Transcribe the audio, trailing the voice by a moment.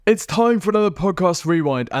It's time for another podcast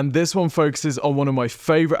rewind, and this one focuses on one of my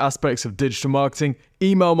favorite aspects of digital marketing,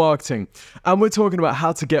 email marketing. And we're talking about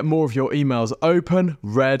how to get more of your emails open,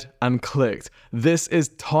 read, and clicked. This is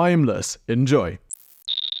timeless. Enjoy.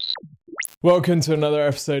 Welcome to another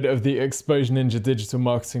episode of the Exposure Ninja Digital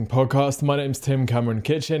Marketing Podcast. My name's Tim Cameron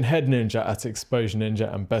Kitchen, head ninja at Exposure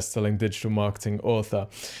Ninja and best-selling digital marketing author.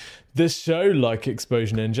 This show, like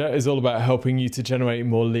Exposure Ninja, is all about helping you to generate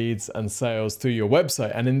more leads and sales through your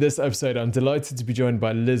website. And in this episode, I'm delighted to be joined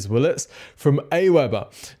by Liz Willits from Aweber.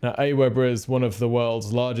 Now, Aweber is one of the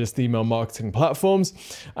world's largest email marketing platforms.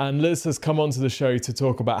 And Liz has come onto the show to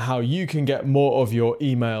talk about how you can get more of your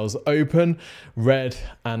emails open, read,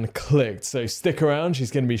 and clicked. So stick around.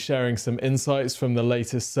 She's going to be sharing some insights from the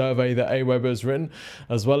latest survey that Aweber has written,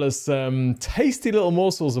 as well as some tasty little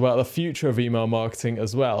morsels about the future of email marketing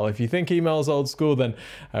as well. If you think email's old school, then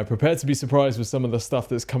prepare to be surprised with some of the stuff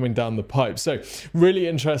that's coming down the pipe. So really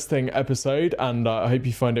interesting episode, and I hope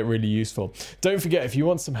you find it really useful. Don't forget, if you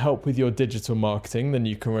want some help with your digital marketing, then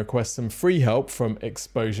you can request some free help from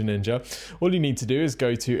Exposure Ninja. All you need to do is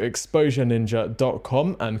go to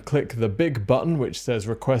exposureninja.com and click the big button which says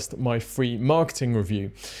request my free marketing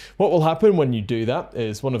review. What will happen when you do that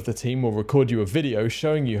is one of the team will record you a video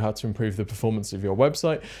showing you how to improve the performance of your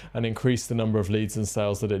website and increase the number of leads and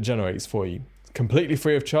sales that it generates for you. Completely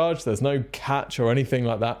free of charge. There's no catch or anything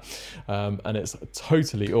like that, and it's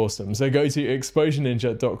totally awesome. So go to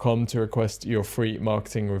exposureninja.com to request your free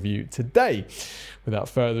marketing review today. Without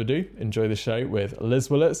further ado, enjoy the show with Liz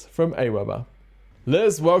Willits from Aweber.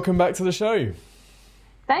 Liz, welcome back to the show.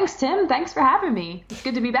 Thanks, Tim. Thanks for having me. It's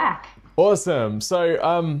good to be back. Awesome. So,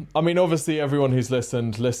 obviously everyone who's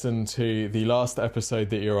listened to the last episode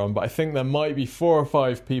that you're on, but I think there might be 4 or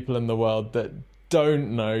 5 people in the world that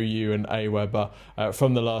don't know you and Aweber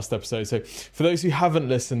from the last episode. So for those who haven't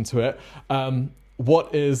listened to it,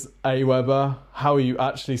 what is Aweber? How are you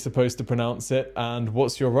actually supposed to pronounce it? And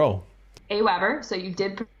what's your role? Aweber. So you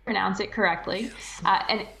did pronounce it correctly.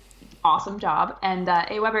 And awesome job. And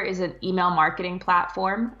Aweber is an email marketing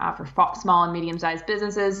platform for small and medium-sized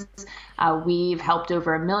businesses. We've helped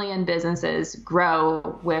over 1 million businesses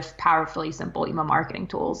grow with powerfully simple email marketing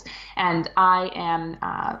tools. And I am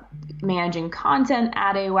managing content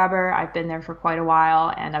at Aweber. I've been there for quite a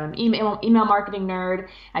while, and I'm an email marketing nerd.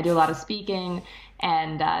 I do a lot of speaking,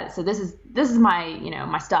 and so this is my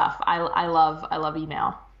my stuff. I love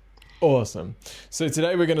email. Awesome. So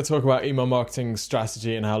today we're going to talk about email marketing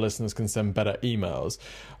strategy and how listeners can send better emails.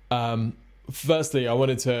 Firstly, I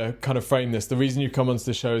wanted to kind of frame this. The reason you come onto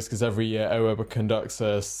the show is because every year Aweber conducts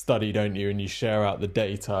a study, don't you? And you share out the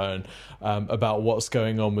data and about what's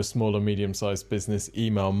going on with small and medium-sized business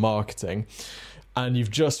email marketing. And you've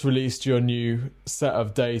just released your new set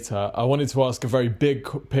of data. I wanted to ask a very big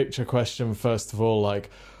picture question, first of all, like,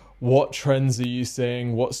 what trends are you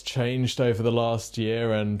seeing? What's changed over the last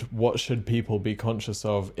year? And what should people be conscious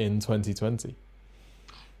of in 2020?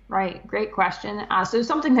 Right. Great question. So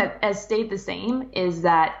something that has stayed the same is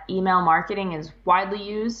that email marketing is widely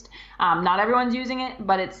used. Not everyone's using it,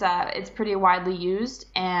 but it's pretty widely used.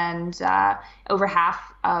 And over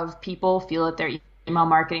half of people feel that their email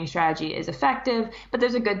marketing strategy is effective, but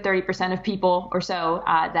there's a good 30% of people or so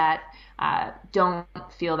that don't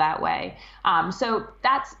feel that way. So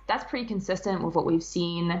that's pretty consistent with what we've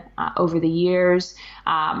seen over the years.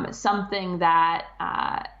 Something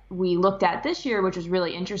that we looked at this year, which was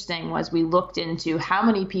really interesting, was we looked into how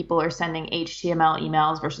many people are sending HTML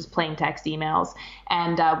emails versus plain text emails.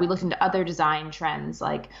 And we looked into other design trends,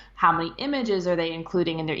 like how many images are they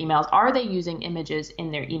including in their emails? Are they using images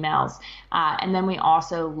in their emails? And then we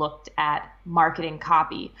also looked at marketing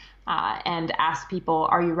copy and asked people,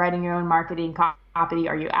 are you writing your own marketing copy?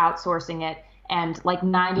 Are you outsourcing it? And like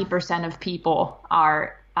 90% of people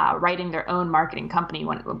are writing their own marketing company,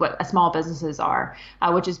 what small businesses are,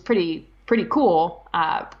 which is pretty cool,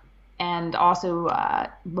 and also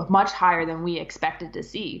much higher than we expected to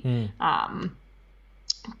see.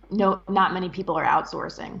 Not many people are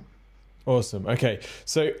outsourcing. Awesome. Okay.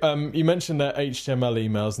 So you mentioned that HTML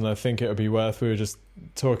emails, and I think it would be worth, we were just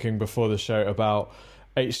talking before the show about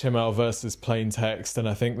HTML versus plain text, and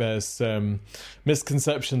I think there's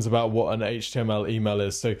misconceptions about what an HTML email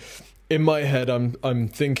is. So in my head, I'm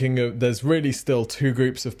thinking of, there's really still 2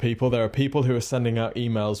 groups of people. There are people who are sending out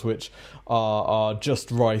emails which are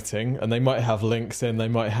just writing, and they might have links in, they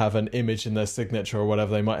might have an image in their signature or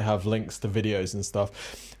whatever, they might have links to videos and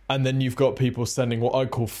stuff. And then you've got people sending what I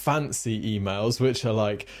call fancy emails, which are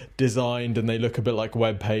like designed and they look a bit like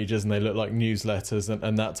web pages and they look like newsletters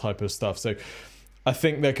and that type of stuff. So I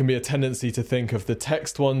think there can be a tendency to think of the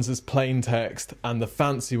text ones as plain text and the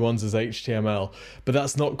fancy ones as HTML, but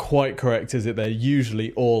that's not quite correct, is it? They're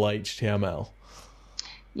usually all HTML.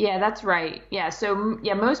 Yeah, that's right. Yeah, so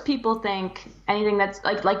yeah, most people think anything that's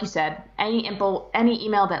like you said, any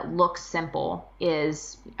email that looks simple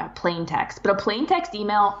is plain text. But a plain text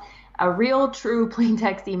email, a real true plain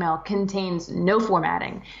text email, contains no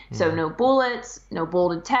formatting. So no bullets, no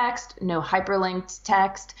bolded text, no hyperlinked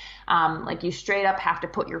text. Like you straight up have to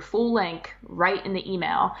put your full link right in the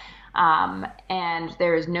email. And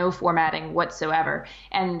there is no formatting whatsoever.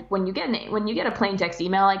 And when you get a plain text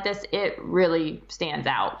email like this, it really stands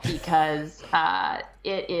out because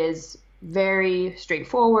it is very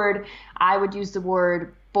straightforward. I would use the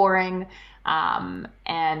word boring.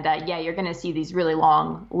 You're going to see these really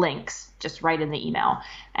long links just right in the email,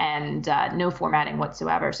 and no formatting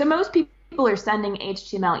whatsoever. So most people are sending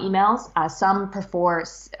HTML emails. Some prefer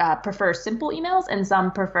simple emails, and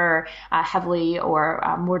some prefer heavily or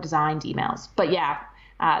more designed emails. But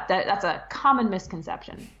that's a common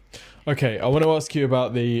misconception. Okay, I want to ask you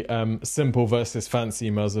about the simple versus fancy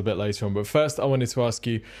emails a bit later on. But first, I wanted to ask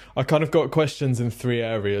you, I kind of got questions in 3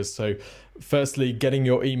 areas. So firstly, getting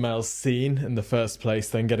your emails seen in the first place,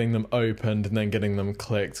 then getting them opened, and then getting them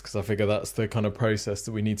clicked, because I figure that's the kind of process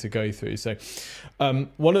that we need to go through. So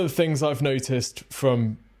one of the things I've noticed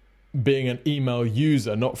from being an email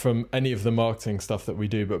user, not from any of the marketing stuff that we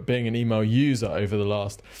do, but being an email user over the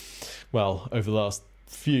last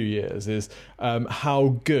few years, is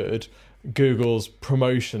how good Google's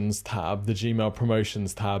promotions tab, the Gmail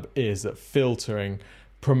promotions tab, is at filtering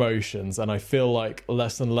promotions. And I feel like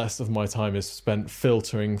less and less of my time is spent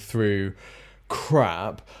filtering through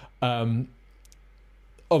crap.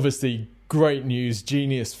 Obviously, great news,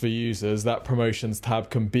 genius for users. That promotions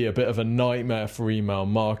tab can be a bit of a nightmare for email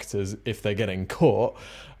marketers if they're getting caught.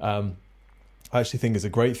 I actually think it's a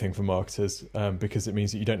great thing for marketers because it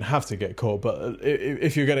means that you don't have to get caught. But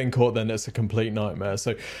if you're getting caught, then it's a complete nightmare.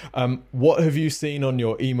 So what have you seen on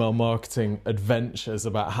your email marketing adventures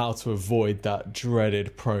about how to avoid that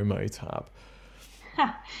dreaded promo tab?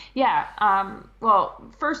 Well,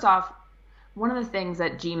 first off, one of the things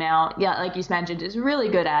that Gmail, like you mentioned, is really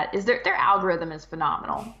good at is their algorithm is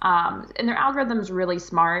phenomenal. And their algorithm is really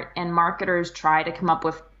smart, and marketers try to come up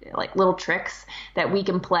with like little tricks that we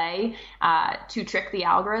can play to trick the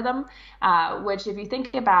algorithm, which if you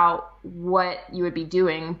think about what you would be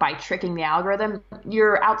doing by tricking the algorithm,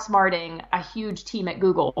 you're outsmarting a huge team at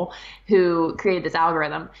Google who created this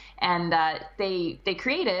algorithm, and they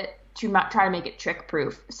create it to try to make it trick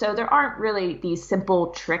proof. So there aren't really these simple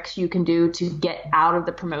tricks you can do to get out of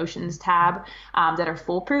the promotions tab that are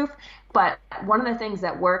foolproof. But one of the things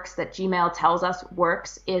that works, that Gmail tells us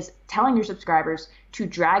works, is telling your subscribers to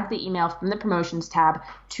drag the email from the promotions tab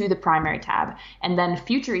to the primary tab. And then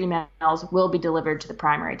future emails will be delivered to the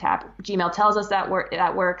primary tab. Gmail tells us that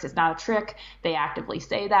works. It's not a trick. They actively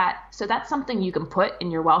say that. So that's something you can put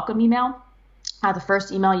in your welcome email. The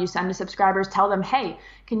first email you send to subscribers, tell them, hey,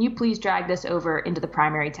 can you please drag this over into the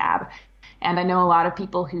primary tab? And I know a lot of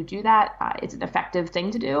people who do that. It's an effective thing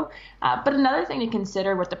to do. But another thing to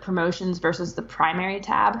consider with the promotions versus the primary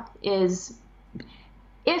tab is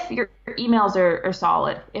if your emails are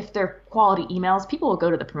solid, if they're quality emails, people will go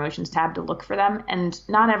to the promotions tab to look for them. And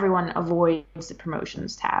not everyone avoids the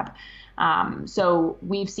promotions tab. So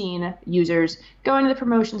we've seen users going to the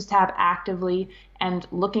promotions tab actively and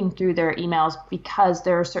looking through their emails because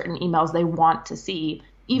there are certain emails they want to see,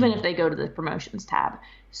 even if they go to the promotions tab.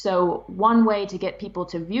 So one way to get people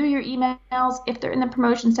to view your emails if they're in the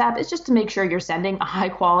promotions tab is just to make sure you're sending a high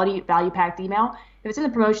quality, value-packed email. If it's in the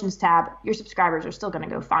promotions tab, your subscribers are still going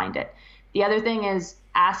to go find it. The other thing is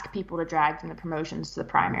ask people to drag from the promotions to the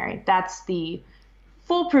primary. That's the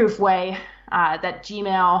foolproof way that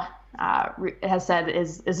Gmail has said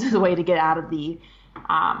is the way to get out of the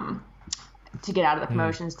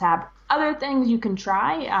promotions tab. Other things you can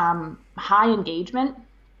try, high engagement.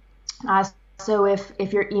 So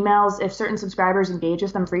if your emails, if certain subscribers engage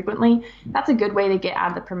with them frequently, that's a good way to get out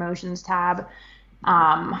of the promotions tab.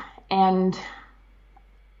 But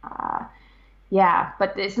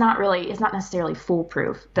it's not necessarily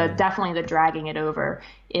foolproof. Definitely the dragging it over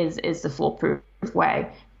is the foolproof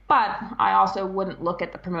way. But I also wouldn't look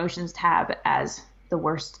at the promotions tab as the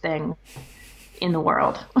worst thing in the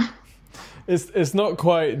world. It's not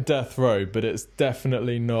quite death row, but it's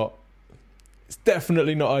definitely not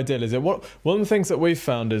ideal, is it? One of the things that we've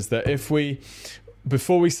found is that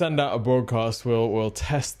before we send out a broadcast, we'll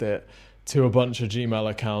test it to a bunch of Gmail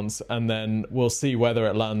accounts, and then we'll see whether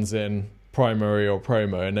it lands in primary or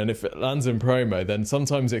promo. And then if it lands in promo, then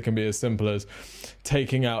sometimes it can be as simple as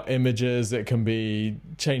taking out images. It can be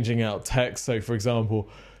changing out text. So for example,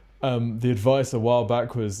 the advice a while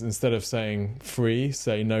back was, instead of saying free,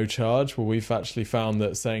 say no charge. Well, we've actually found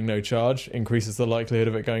that saying no charge increases the likelihood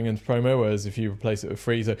of it going into promo, whereas if you replace it with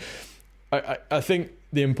free. So I think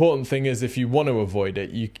the important thing is, if you want to avoid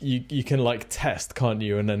it, you can like test, can't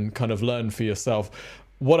you? And then kind of learn for yourself.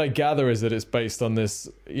 What I gather is that it's based on this,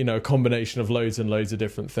 combination of loads and loads of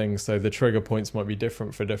different things. So the trigger points might be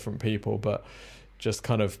different for different people, but just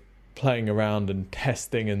kind of playing around and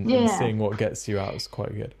testing and seeing what gets you out is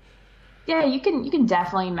quite good. Yeah, you can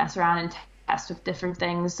definitely mess around and test with different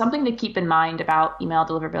things. Something to keep in mind about email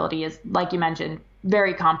deliverability is, like you mentioned,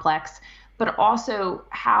 very complex, but also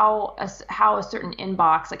how a certain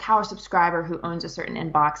inbox, like how a subscriber who owns a certain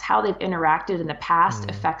inbox, how they've interacted in the past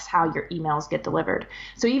affects how your emails get delivered.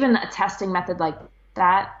 So even a testing method like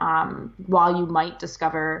that, while you might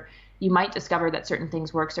discover that certain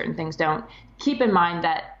things work, certain things don't, keep in mind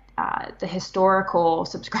that the historical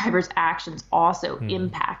subscribers' actions also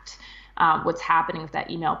impact what's happening with that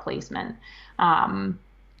email placement.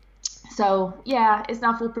 So yeah, it's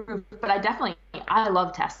not foolproof, but I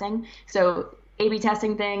love testing. So A/B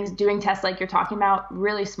testing things, doing tests like you're talking about,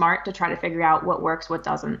 really smart to try to figure out what works, what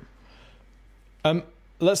doesn't.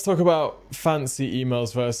 Let's talk about fancy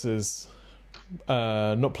emails versus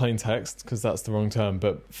not plain text, because that's the wrong term,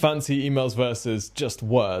 but fancy emails versus just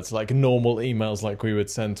words, like normal emails like we would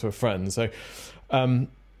send to a friend. So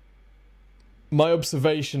my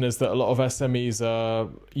observation is that a lot of SMEs are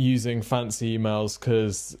using fancy emails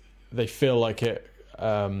because they feel like it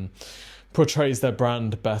portrays their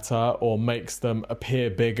brand better, or makes them appear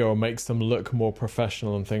bigger, or makes them look more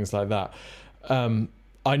professional and things like that.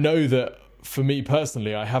 I know that for me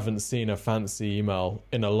personally, I haven't seen a fancy email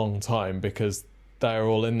in a long time because they're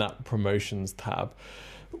all in that promotions tab.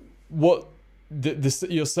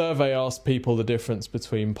 Your survey asked people the difference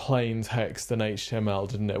between plain text and HTML,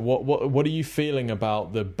 didn't it? What are you feeling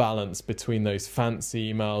about the balance between those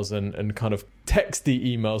fancy emails and kind of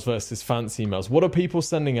texty emails versus fancy emails? What are people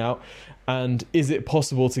sending out, and is it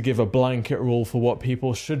possible to give a blanket rule for what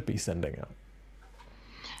people should be sending out?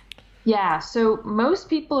 Yeah, so most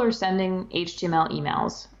people are sending HTML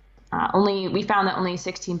emails. We found that only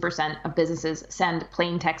 16% of businesses send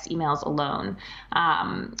plain text emails alone.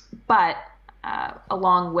 But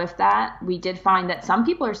along with that, we did find that some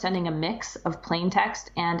people are sending a mix of plain text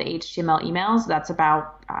and HTML emails. That's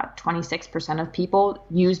about 26% of people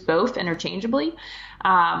use both interchangeably,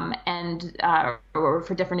 or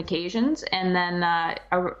for different occasions. And then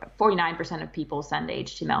 49% of people send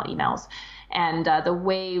HTML emails. And the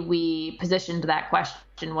way we positioned that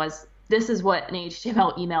question was, this is what an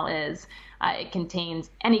HTML email is. It contains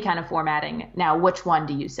any kind of formatting. Now, which one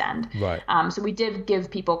do you send? Right. So we did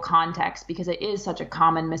give people context, because it is such a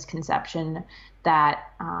common misconception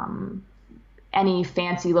that any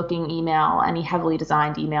fancy looking email, any heavily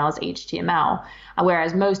designed email is HTML,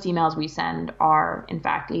 whereas most emails we send are in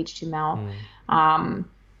fact HTML. And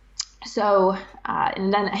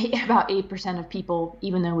then about 8% of people,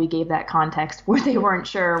 even though we gave that context, they weren't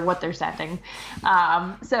sure what they're sending.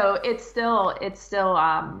 So it's still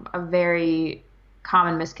a very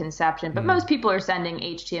common misconception, but most people are sending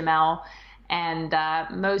HTML, and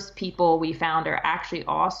most people we found are actually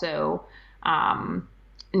also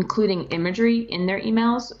including imagery in their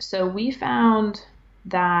emails. So we found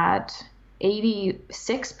that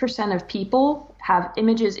 86% of people have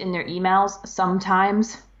images in their emails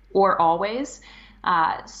sometimes or always.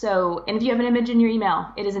 And if you have an image in your email,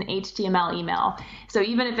 it is an HTML email. So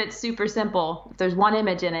even if it's super simple, if there's one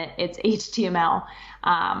image in it, it's HTML.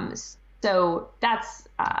 So that's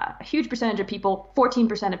a huge percentage of people.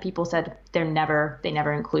 14% of people said they never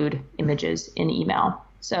include images in email.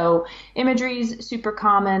 So imagery is super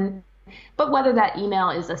common. But whether that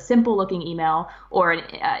email is a simple looking email or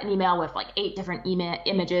an email with like 8 different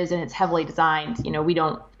images and it's heavily designed,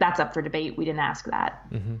 that's up for debate. We didn't ask that.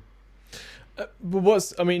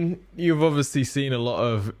 But you've obviously seen a lot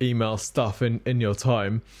of email stuff in your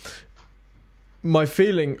time. My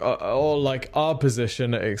feeling, or like our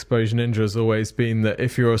position at Exposure Ninja, has always been that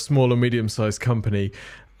if you're a small or medium-sized company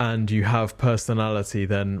and you have personality,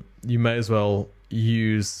 then you may as well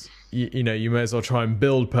you may as well try and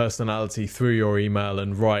build personality through your email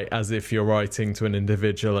and write as if you're writing to an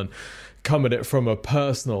individual, and come at it from a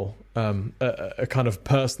personal, a kind of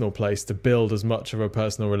personal place to build as much of a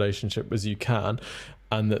personal relationship as you can.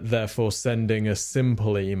 And that therefore sending a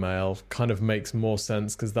simple email kind of makes more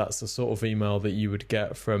sense, because that's the sort of email that you would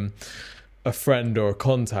get from a friend or a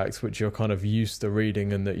contact which you're kind of used to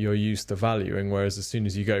reading and that you're used to valuing, whereas as soon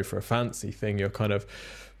as you go for a fancy thing,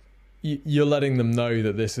 you're letting them know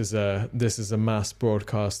that this is a mass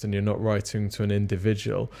broadcast and you're not writing to an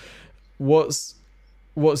individual. What's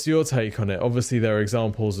your take on it? Obviously there are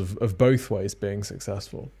examples of both ways being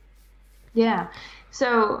successful. Yeah.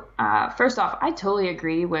 So first off, I totally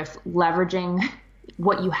agree with leveraging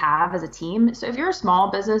what you have as a team. So if you're a small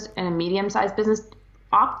business and a medium-sized business,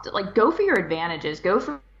 go for your advantages. Go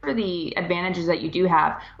for the advantages that you do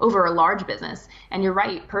have over a large business. And you're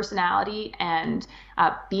right, personality and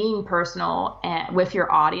being personal with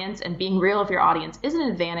your audience and being real with your audience is an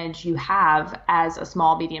advantage you have as a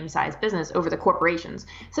small, medium-sized business over the corporations.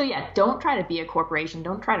 So yeah, don't try to be a corporation.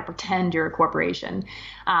 Don't try to pretend you're a corporation.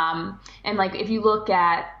 And like if you look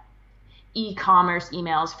at e-commerce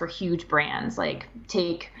emails for huge brands, like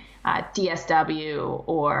take DSW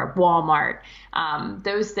or Walmart,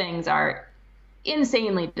 those things are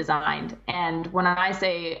insanely designed. And when I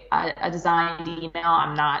say a designed email,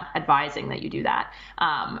 I'm not advising that you do that.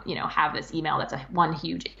 Have this email that's one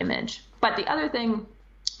huge image. But the other thing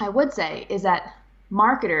I would say is that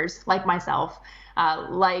marketers like myself,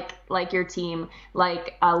 like your team,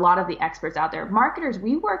 like a lot of the experts out there, marketers,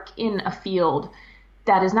 we work in a field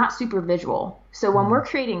that is not super visual. So when we're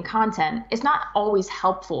creating content, it's not always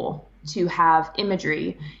helpful to have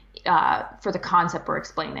imagery for the concept we're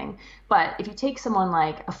explaining. But if you take someone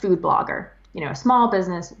like a food blogger, a small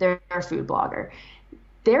business, they're a food blogger,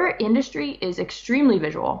 their industry is extremely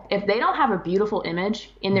visual. If they don't have a beautiful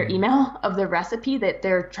image in their email of the recipe that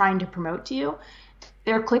they're trying to promote to you,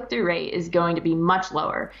 their click-through rate is going to be much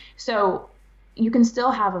lower. So you can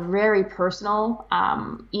still have a very personal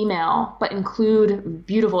email, but include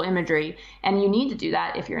beautiful imagery. And you need to do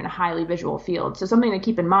that if you're in a highly visual field. So something to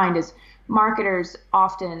keep in mind is marketers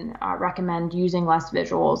often recommend using less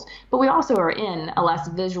visuals, but we also are in a less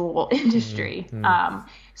visual industry.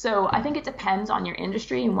 So I think it depends on your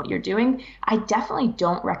industry and what you're doing. I definitely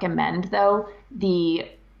don't recommend, though,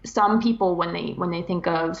 some people when they think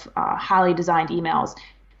of highly designed emails,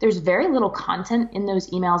 there's very little content in those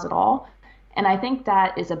emails at all. And I think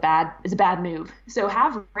that is a bad move. So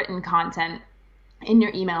have written content in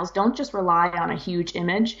your emails. Don't just rely on a huge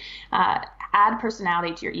image. Add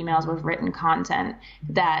personality to your emails with written content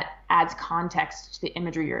that adds context to the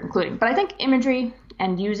imagery you're including. But I think imagery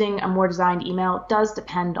and using a more designed email does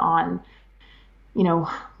depend on,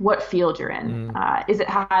 what field you're in. Is it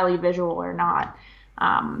highly visual or not?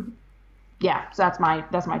 So that's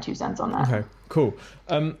my 2 cents on that. Okay, cool.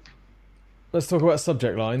 Let's talk about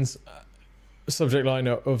subject lines. Subject line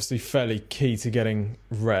are obviously fairly key to getting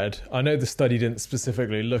read. I know the study didn't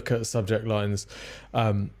specifically look at subject lines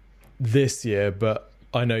this year, but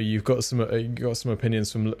I know you've got some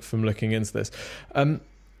opinions from looking into this.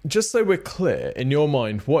 Just so we're clear, in your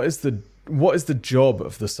mind, what is the job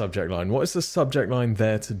of the subject line? What is the subject line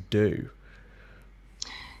there to do?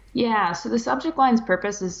 Yeah, so the subject line's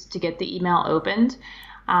purpose is to get the email opened.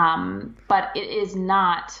 But it is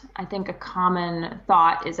not, I think a common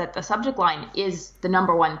thought is that the subject line is the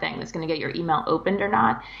number one thing that's going to get your email opened or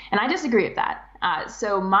not. And I disagree with that.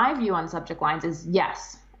 So my view on subject lines is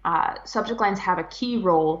yes, subject lines have a key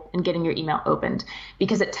role in getting your email opened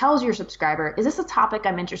because it tells your subscriber, is this a topic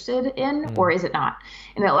I'm interested in or is it not?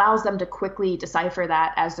 And it allows them to quickly decipher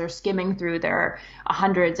that as they're skimming through their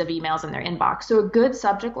hundreds of emails in their inbox. So a good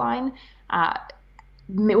subject line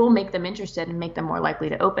will make them interested and make them more likely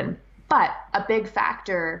to open. But a big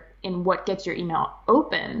factor in what gets your email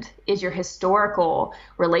opened is your historical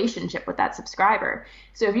relationship with that subscriber.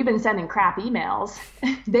 So if you've been sending crap emails,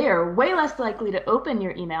 they are way less likely to open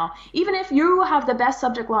your email, even if you have the best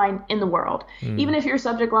subject line in the world, even if your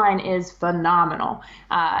subject line is phenomenal.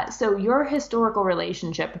 So your historical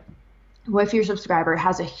relationship with your subscriber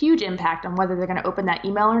has a huge impact on whether they're going to open that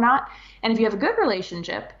email or not. And if you have a good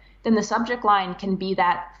relationship, then the subject line can be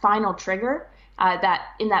that final trigger that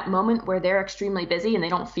in that moment where they're extremely busy and they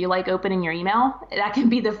don't feel like opening your email, that can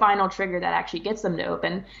be the final trigger that actually gets them to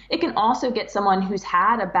open. It can also get someone who's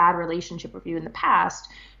had a bad relationship with you in the past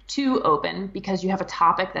to open because you have a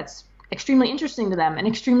topic that's extremely interesting to them and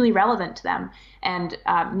extremely relevant to them. And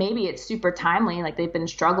maybe it's super timely, like they've been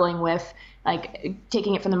struggling with, like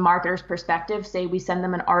taking it from the marketer's perspective. Say we send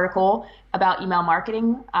them an article about email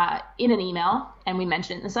marketing in an email and we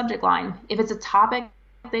mention it in the subject line. If it's a topic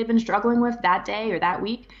they've been struggling with that day or that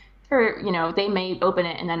week, or they may open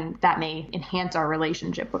it and then that may enhance our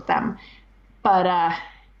relationship with them. But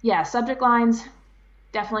subject lines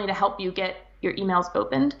definitely to help you get your emails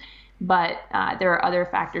opened, but there are other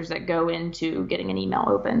factors that go into getting an email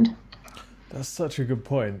opened. That's such a good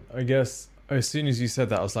point. I guess as soon as you said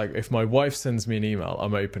that, I was like, if my wife sends me an email,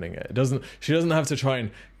 I'm opening it. She doesn't have to try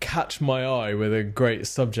and catch my eye with a great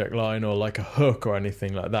subject line or like a hook or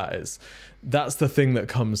anything like that. That's the thing that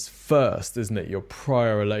comes first, isn't it? Your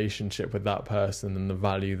prior relationship with that person and the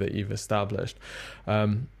value that you've established.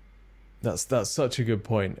 That's such a good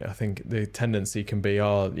point. I think the tendency can be,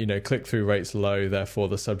 click-through rate's low, therefore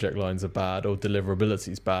the subject lines are bad, or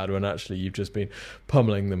deliverability's bad, when actually you've just been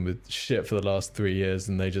pummeling them with shit for the last 3 years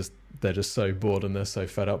and they're just so bored and they're so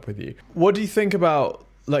fed up with you. What do you think about,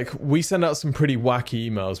 like, we send out some pretty wacky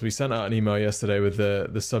emails. We sent out an email yesterday with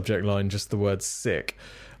the subject line, just the word sick.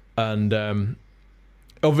 And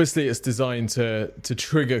obviously it's designed to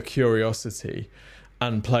trigger curiosity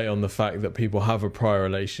and play on the fact that people have a prior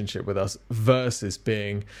relationship with us, versus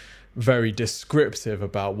being very descriptive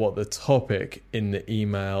about what the topic in the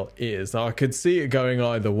email is. Now, I could see it going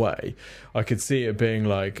either way. I could see it being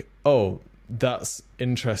like, oh, that's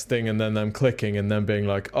interesting, and then them clicking and then being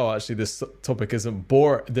like, oh, actually this topic isn't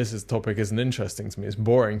interesting to me, it's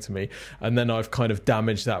boring to me, and then I've kind of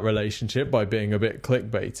damaged that relationship by being a bit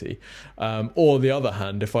clickbaity. Or the other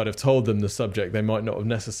hand, if I'd have told them the subject, they might not have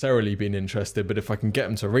necessarily been interested, but if I can get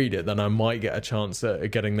them to read it, then I might get a chance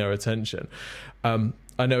at getting their attention.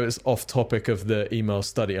 I know it's off topic of the email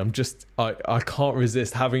study. I can't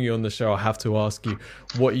resist having you on the show. I have to ask you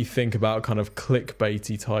what you think about kind of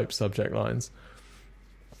clickbaity type subject lines.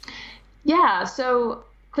 Yeah, so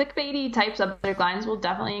clickbaity type subject lines will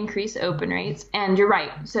definitely increase open rates. And you're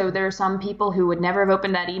right. So there are some people who would never have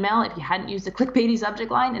opened that email if you hadn't used a clickbaity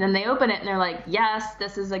subject line. And then they open it and they're like, yes,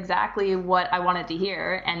 this is exactly what I wanted to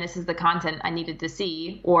hear. And this is the content I needed to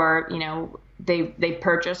see. Or, they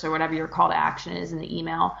purchase or whatever your call to action is in the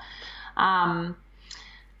email.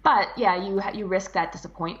 But yeah, you risk that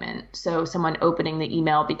disappointment. So someone opening the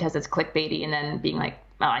email because it's clickbaity and then being like,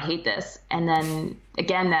 oh, I hate this. And then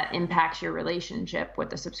again, that impacts your relationship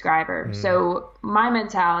with the subscriber. So my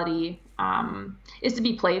mentality is to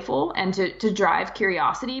be playful and to drive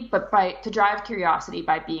curiosity, but to drive curiosity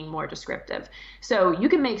by being more descriptive. So you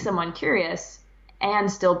can make someone curious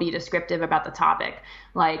and still be descriptive about the topic.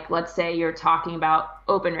 Like, let's say you're talking about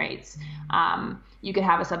open rates. You could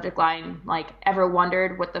have a subject line like, ever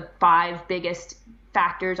wondered what the 5 biggest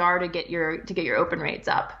factors are to get your open rates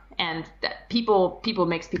up? And that people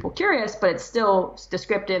makes people curious, but it's still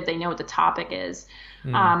descriptive. They know what the topic is.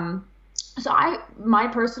 So my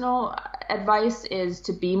personal advice is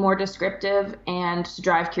to be more descriptive and to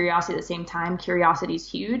drive curiosity at the same time. Curiosity is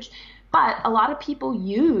huge, but a lot of people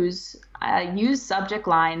use subject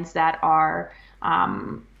lines that are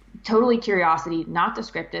totally curiosity, not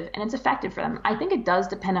descriptive, and it's effective for them. I think it does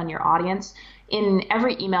depend on your audience. In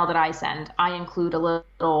every email that I send, I include a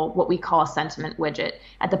little, what we call a sentiment widget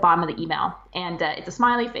at the bottom of the email. And it's a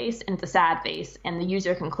smiley face and it's a sad face, and the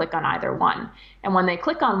user can click on either one. And when they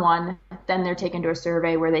click on one, then they're taken to a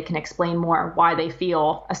survey where they can explain more why they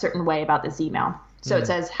feel a certain way about this email. So it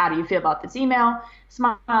says, how do you feel about this email?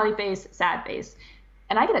 Smiley face, sad face.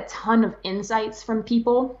 And I get a ton of insights from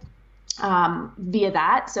people via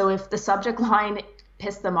that. So if the subject line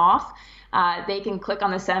pissed them off, they can click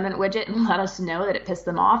on the sentiment widget and let us know that it pissed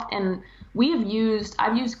them off. And I've used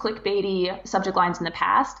clickbaity subject lines in the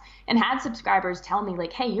past and had subscribers tell me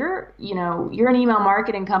like, hey, you're an email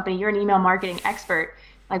marketing company, you're an email marketing expert.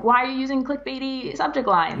 Like, why are you using clickbaity subject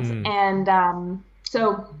lines? And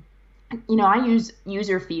so I use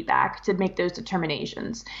user feedback to make those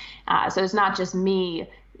determinations. So it's not just me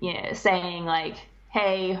saying like,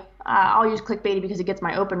 hey, I'll use clickbaity because it gets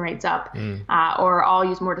my open rates up, or I'll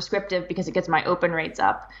use more descriptive because it gets my open rates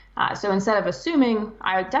up. So instead of assuming,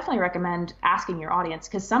 I would definitely recommend asking your audience,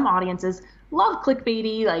 because some audiences love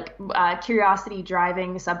clickbaity, like curiosity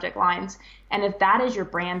driving subject lines. And if that is your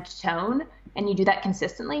brand tone and you do that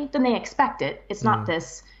consistently, then they expect it. It's not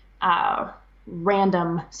this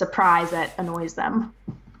random surprise that annoys them.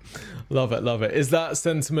 Love it, love it. Is that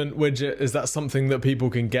sentiment widget, is that something that people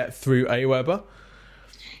can get through Aweber?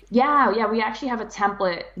 Yeah, we actually have a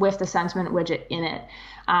template with the sentiment widget in it.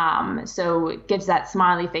 So it gives that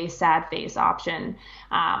smiley face, sad face option.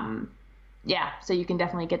 So you can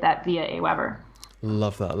definitely get that via Aweber.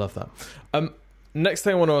 Love that. Next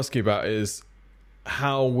thing I want to ask you about is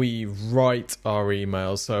how we write our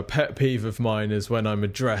emails. So a pet peeve of mine is when I'm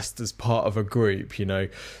addressed as part of a group,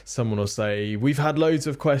 someone will say, we've had loads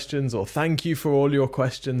of questions, or thank you for all your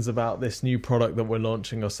questions about this new product that we're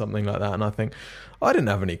launching, or something like that. And I think, I didn't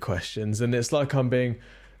have any questions. And it's like I'm being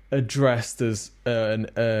addressed as an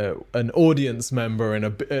audience member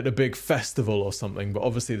at a big festival or something. But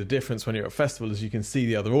obviously the difference when you're at a festival is you can see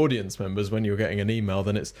the other audience members. When you're getting an email,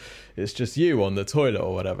 then it's just you on the toilet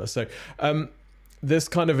or whatever. So this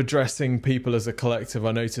kind of addressing people as a collective,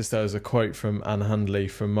 I noticed there was a quote from Anne Handley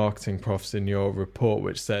from Marketing Profs in your report,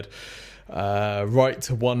 which said, write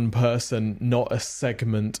to one person, not a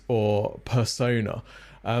segment or persona.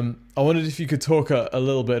 I wondered if you could talk a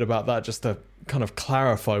little bit about that, just to kind of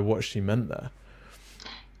clarify what she meant there.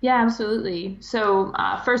 Yeah, absolutely. So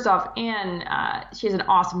first off, Anne, she has an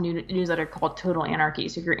awesome newsletter called Total Anarchy.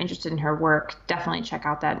 So if you're interested in her work, definitely check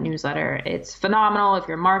out that newsletter. It's phenomenal. If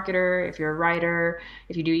you're a marketer, if you're a writer,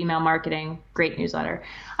 if you do email marketing, great newsletter.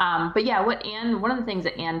 But yeah, one of the things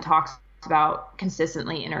that Anne talks about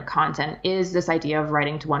consistently in her content is this idea of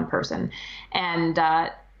writing to one person. And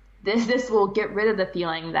this will get rid of the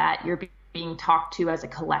feeling that you're being talked to as a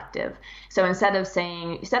collective. So instead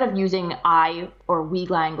of using I or we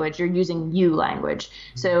language, you're using you language.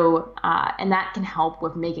 So, and that can help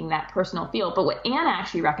with making that personal feel. But what Anne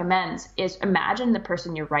actually recommends is imagine the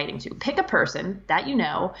person you're writing to. Pick a person that you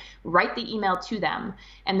know, write the email to them,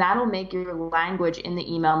 and that'll make your language in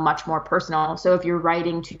the email much more personal. So if you're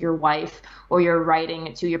writing to your wife or you're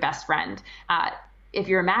writing to your best friend, if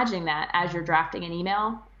you're imagining that as you're drafting an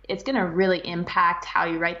email, it's going to really impact how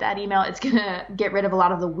you write that email. It's going to get rid of a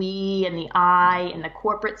lot of the we and the I and the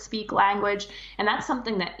corporate speak language. And that's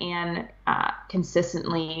something that Anne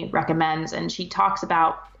consistently recommends. And she talks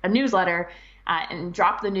about a newsletter and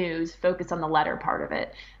drop the news, focus on the letter part of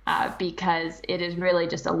it, because it is really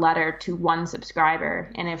just a letter to one subscriber.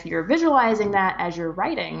 And if you're visualizing that as you're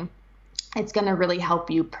writing, it's going to really help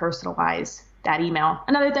you personalize that email.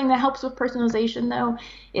 Another thing that helps with personalization, though,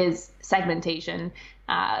 is segmentation.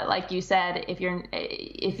 Like you said, if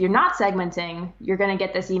you're not segmenting, you're going to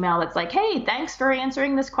get this email that's like, hey, thanks for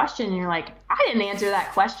answering this question. And you're like, I didn't answer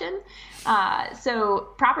that question. So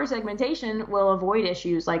proper segmentation will avoid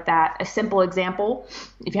issues like that. A simple example,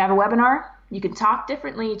 if you have a webinar, you can talk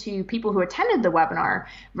differently to people who attended the webinar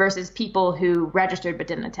versus people who registered but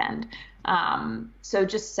didn't attend. So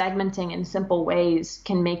just segmenting in simple ways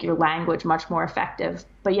can make your language much more effective.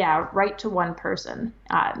 But yeah, write to one person,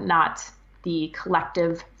 not the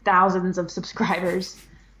collective thousands of subscribers.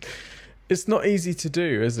 It's not easy to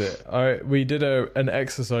do, is it? We did an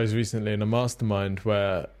exercise recently in a mastermind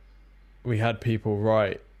where we had people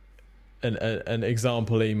write an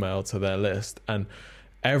example email to their list, and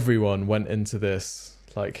everyone went into this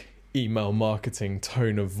like email marketing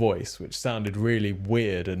tone of voice, which sounded really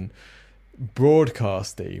weird and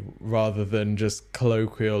broadcasty rather than just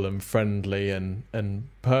colloquial and friendly and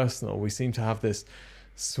personal. We seem to have this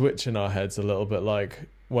switch in our heads a little bit, like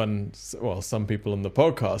when, well, some people on the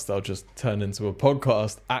podcast, they'll just turn into a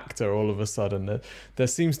podcast actor all of a sudden. There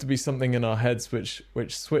seems to be something in our heads which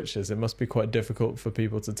switches. It must be quite difficult for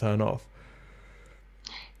people to turn off.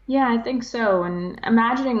 Yeah, I think so. And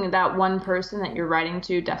imagining that one person that you're writing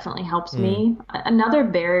to definitely helps me. Another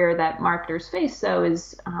barrier that marketers face, though,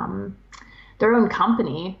 is their own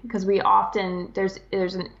company, because we often there's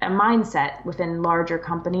a mindset within larger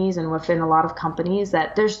companies and within a lot of companies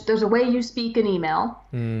that there's a way you speak an email,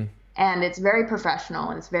 and it's very professional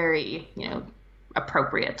and it's very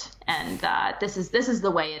appropriate, and this is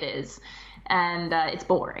the way it is, and it's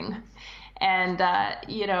boring, and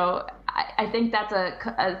I think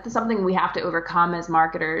that's something we have to overcome as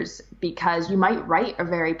marketers, because you might write a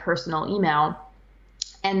very personal email,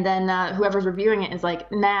 and then whoever's reviewing it is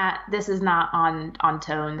like, nah, this is not on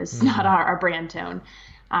tone. This is not our brand tone.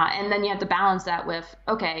 And then you have to balance that with,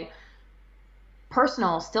 okay,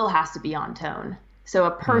 personal still has to be on tone. So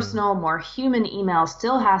a personal, more human email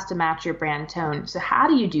still has to match your brand tone. So how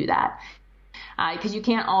do you do that? Because you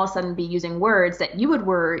can't all of a sudden be using words that you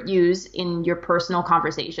would use in your personal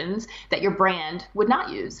conversations that your brand would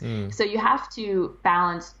not use. So you have to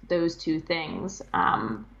balance those two things.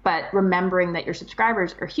 But remembering that your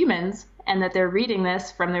subscribers are humans and that they're reading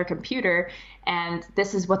this from their computer and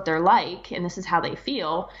this is what they're like and this is how they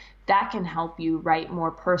feel, that can help you write more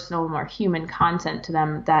personal, more human content to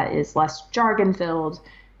them that is less jargon-filled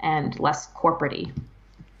and less corporate-y.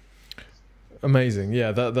 Amazing.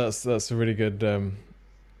 Yeah, that's a really good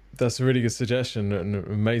suggestion and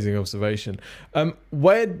an amazing observation.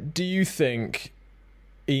 Where do you think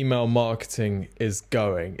email marketing is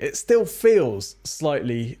going? It still feels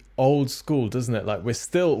slightly old school, doesn't it? Like we're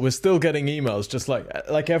still getting emails, just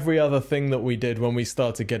like every other thing that we did when we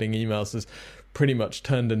started getting emails has pretty much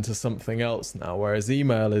turned into something else now, whereas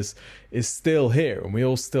email is still here and we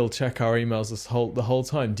all still check our emails the whole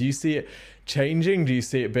time. Do you see it changing? Do you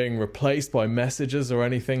see it being replaced by messages or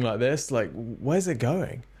anything like this? Like, where's it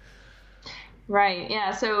going? Right.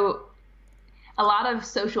 Yeah. So a lot of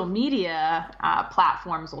social media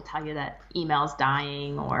platforms will tell you that email's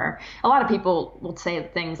dying, or a lot of people will say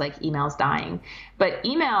things like email's dying. But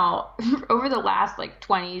email over the last like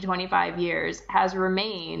 20, 25 years has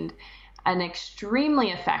remained an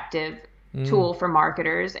extremely effective tool for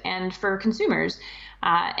marketers and for consumers.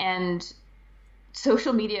 And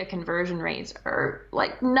social media conversion rates are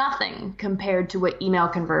like nothing compared to what email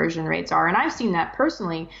conversion rates are. And I've seen that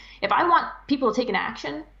personally. If I want people to take an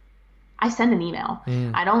action, I send an email.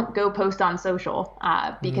 I don't go post on social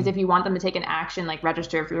because if you want them to take an action, like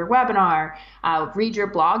register for your webinar, read your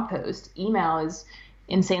blog post, email is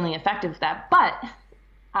insanely effective for that. But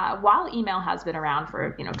while email has been around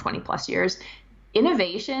for 20 plus years,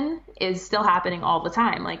 innovation is still happening all the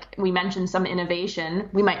time. Like we mentioned some innovation.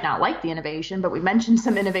 We might not like the innovation, but we mentioned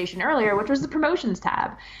some innovation earlier, which was the promotions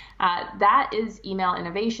tab. That is email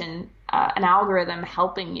innovation, an algorithm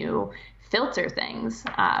helping you filter things.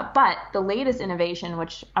 But the latest innovation,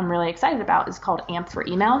 which I'm really excited about, is called AMP for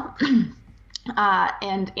Email.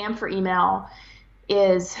 And AMP for Email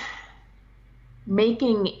is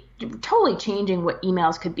totally changing what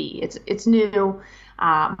emails could be. It's new.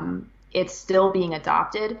 It's still being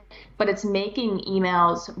adopted, but it's making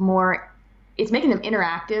emails it's making them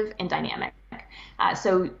interactive and dynamic.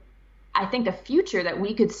 So I think a future that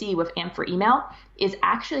we could see with AMP for Email is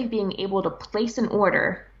actually being able to place an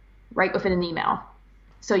order right within an email.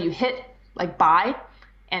 So you hit like buy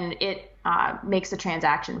and it makes the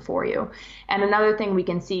transaction for you. And another thing we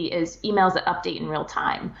can see is emails that update in real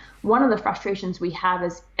time. One of the frustrations we have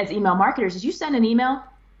as email marketers is you send an email,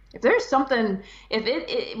 if there's something,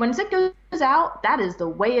 when it goes out, that is the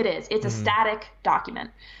way it is. It's a static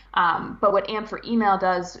document. But what AMP for Email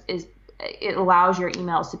does is it allows your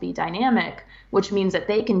emails to be dynamic, which means that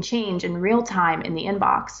they can change in real time in the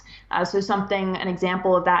inbox. So an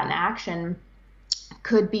example of that in action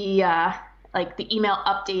could be like the email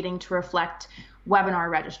updating to reflect webinar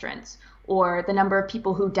registrants, or the number of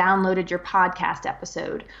people who downloaded your podcast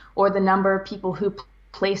episode, or the number of people who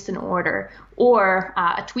placed an order, or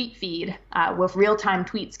a tweet feed with real-time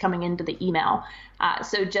tweets coming into the email.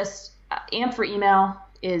 So just AMP for Email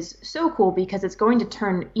is so cool because it's going to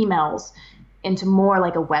turn emails into more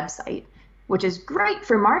like a website, which is great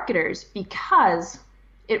for marketers because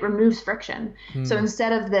it removes friction. So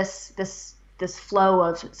instead of this flow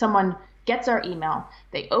of someone gets our email,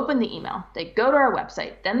 they open the email, they go to our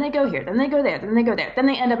website, then they go here, then they go there, then they go there, then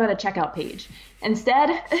they end up at a checkout page.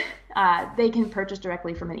 Instead, they can purchase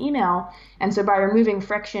directly from an email. And so by removing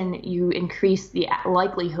friction, you increase the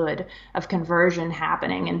likelihood of conversion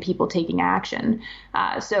happening and people taking action.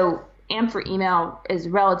 So AMP for Email is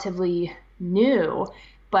relatively new,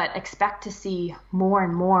 but expect to see more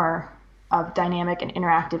and more of dynamic and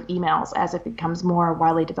interactive emails as it becomes more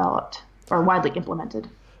widely developed or widely implemented.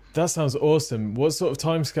 That sounds awesome. What sort of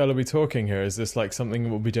timescale are we talking here? Is this like something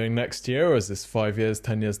we'll be doing next year, or is this 5 years,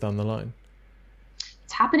 10 years down the line?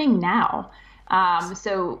 It's happening now.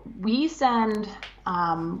 So we send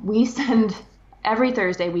every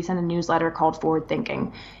Thursday, we send a newsletter called Forward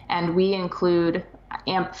Thinking, and we include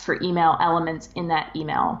AMP for Email elements in that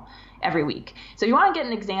email every week. So you want to get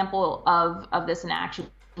an example of this in action,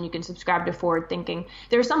 you can subscribe to Forward Thinking.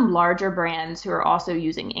 There are some larger brands who are also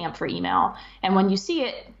using AMP for Email, and when you see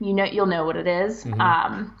it, you'll know what it is.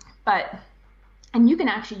 And you can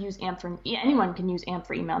actually use anyone can use AMP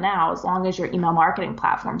for Email now as long as your email marketing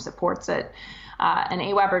platform supports it. And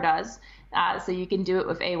Aweber does. So you can do it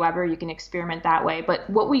with Aweber. You can experiment that way. But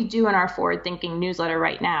what we do in our Forward Thinking newsletter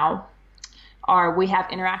right now we have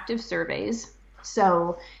interactive surveys.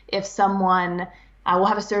 So if someone will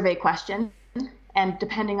have a survey question, and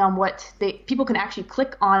depending on what people can actually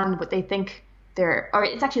click on what they think or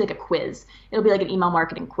it's actually like a quiz. It'll be like an email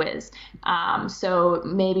marketing quiz. So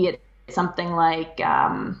maybe it's something like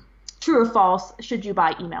true or false, should you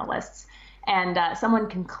buy email lists? And someone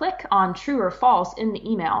can click on true or false in the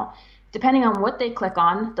email. Depending on what they click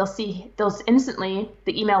on, they'll instantly,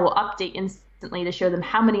 the email will update instantly to show them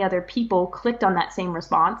how many other people clicked on that same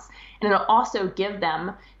response. And it'll also give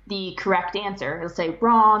them the correct answer. It'll say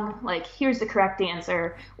wrong, like here's the correct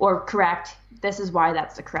answer, or correct, this is why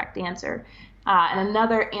that's the correct answer. And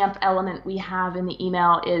another AMP element we have in the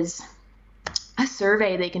email is a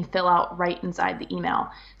survey they can fill out right inside the email.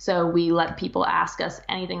 So we let people ask us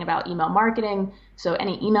anything about email marketing. So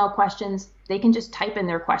any email questions, they can just type in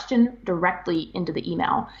their question directly into the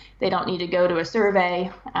email. They don't need to go to a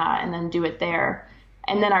survey and then do it there.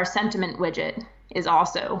 And then our sentiment widget is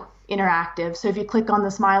also interactive. So if you click on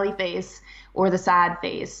the smiley face or the sad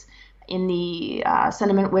face, in the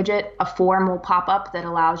sentiment widget, a form will pop up that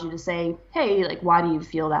allows you to say, hey, like, why do you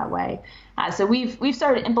feel that way? So we've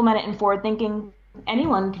started to implement it in Forward Thinking.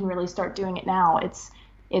 Anyone can really start doing it now. It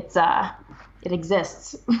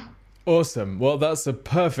exists. Awesome. Well, that's a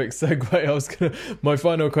perfect segue. My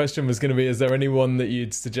final question was going to be, is there anyone that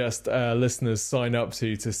you'd suggest listeners sign up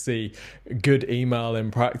to see good email in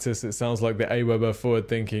practice? It sounds like the Aweber Forward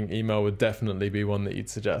Thinking email would definitely be one that you'd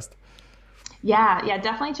suggest. Yeah,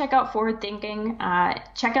 definitely check out Forward Thinking.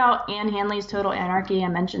 Check out Ann Handley's Total Anarchy. I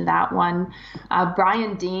mentioned that one.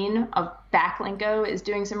 Brian Dean of Backlinko is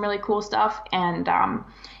doing some really cool stuff, and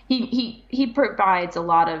he provides a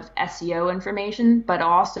lot of SEO information, but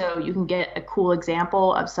also you can get a cool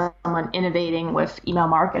example of someone innovating with email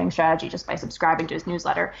marketing strategy just by subscribing to his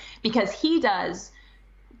newsletter, because he does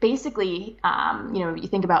basically, you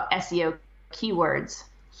think about SEO keywords.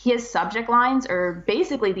 His subject lines are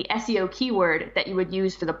basically the SEO keyword that you would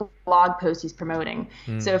use for the blog post he's promoting.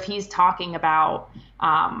 So if he's talking about,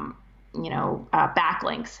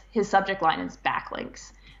 backlinks, his subject line is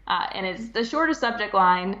backlinks. And it's the shortest subject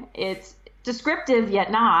line. It's descriptive yet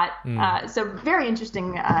not. So very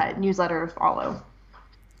interesting newsletter to follow.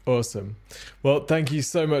 Awesome. Well, thank you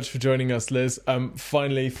so much for joining us, Liz.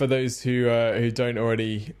 Finally, for those who don't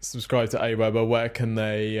already subscribe to Aweber, where can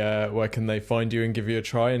they find you and give you a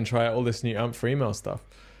try and try out all this new AMP for email stuff?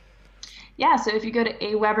 Yeah, so if you go to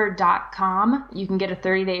aweber.com, you can get a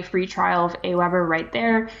 30-day free trial of Aweber right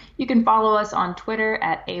there. You can follow us on Twitter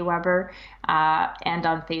at Aweber and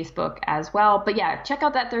on Facebook as well. But yeah, check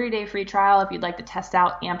out that 30-day free trial if you'd like to test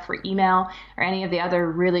out AMP for email or any of the other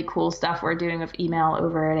really cool stuff we're doing with email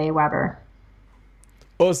over at Aweber.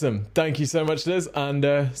 Awesome. Thank you so much, Liz,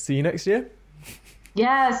 and see you next year.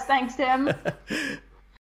 Yes, thanks, Tim.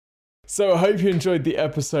 So I hope you enjoyed the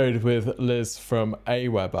episode with Liz from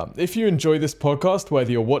Aweber. If you enjoy this podcast,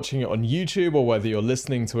 whether you're watching it on YouTube or whether you're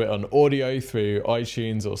listening to it on audio through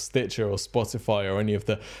iTunes or Stitcher or Spotify or any of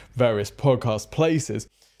the various podcast places,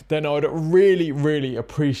 then I would really, really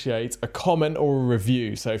appreciate a comment or a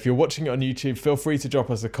review. So if you're watching it on YouTube, feel free to drop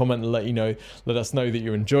us a comment and let us know that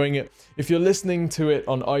you're enjoying it. If you're listening to it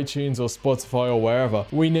on iTunes or Spotify or wherever,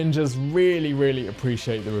 we ninjas really, really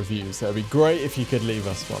appreciate the reviews. So it'd be great if you could leave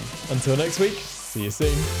us one. Until next week, see you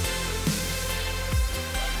soon.